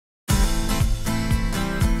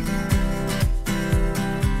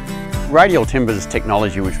Radial Timber's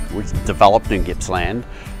technology, which was developed in Gippsland,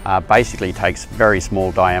 basically takes very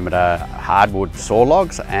small diameter hardwood saw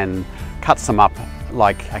logs and cuts them up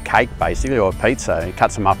like a cake basically, or a pizza. It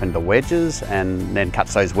cuts them up into wedges and then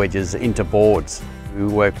cuts those wedges into boards. We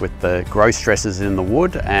work with the growth stresses in the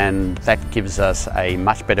wood, and that gives us a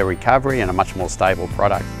much better recovery and a much more stable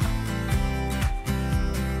product.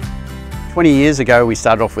 20 years ago we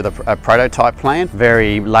started off with a prototype plant,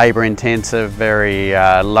 very labour intensive, very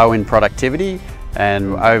low in productivity,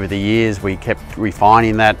 and over the years we kept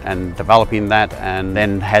refining that and developing that, and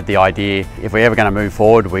then had the idea, if we're ever going to move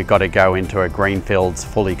forward, we've got to go into a greenfields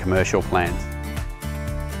fully commercial plant.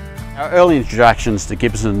 Our early introductions to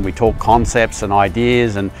Gibson, we talked concepts and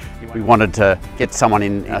ideas, and we wanted to get someone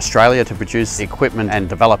in Australia to produce the equipment and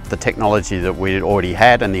develop the technology that we already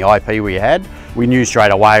had and the IP we had. We knew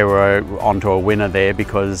straight away we were onto a winner there,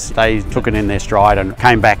 because they took it in their stride and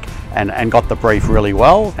came back and got the brief really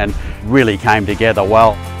well and really came together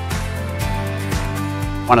well.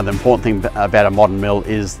 One of the important things about a modern mill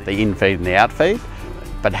is the in-feed and the out-feed,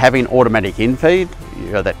 but having automatic in-feed,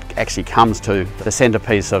 that actually comes to the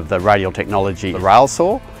centrepiece of the radial technology, the rail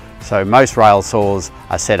saw. So most rail saws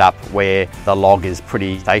are set up where the log is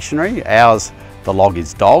pretty stationary. Ours, the log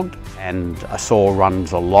is dogged and a saw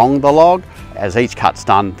runs along the log. As each cut's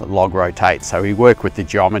done, the log rotates. So we work with the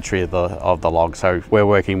geometry of the log. So we're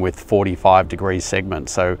working with 45-degree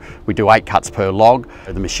segments. So we do 8 cuts per log.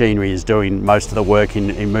 The machinery is doing most of the work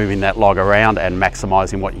in moving that log around and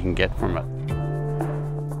maximising what you can get from it.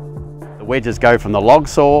 The wedges go from the log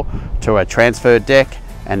saw to a transfer deck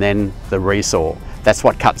and then the resaw. That's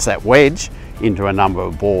what cuts that wedge into a number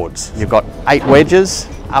of boards. You've got 8 wedges,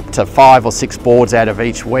 up to 5 or 6 boards out of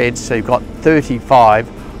each wedge, so you've got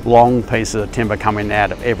 35 long pieces of timber coming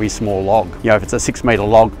out of every small log. You know, if it's a 6-metre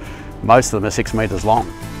log, most of them are 6 metres long.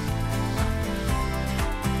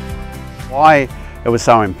 Why it was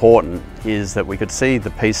so important is that we could see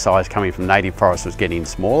the piece size coming from native forest was getting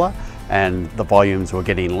smaller and the volumes were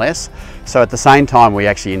getting less. So at the same time we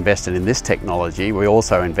actually invested in this technology, we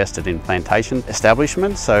also invested in plantation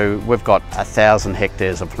establishments. So we've got 1,000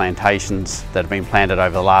 hectares of plantations that have been planted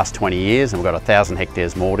over the last 20 years, and we've got 1,000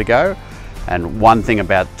 hectares more to go. And one thing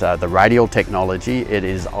about the radial technology, it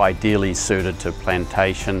is ideally suited to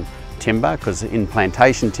plantation timber, because in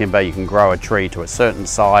plantation timber you can grow a tree to a certain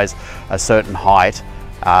size, a certain height,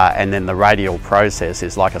 and then the radial process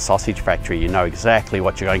is like a sausage factory. You know exactly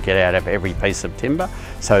what you're going to get out of every piece of timber.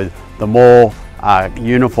 So the more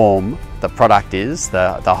uniform the product is,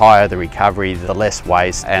 the higher the recovery, the less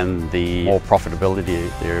waste and the more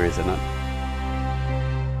profitability there is in it.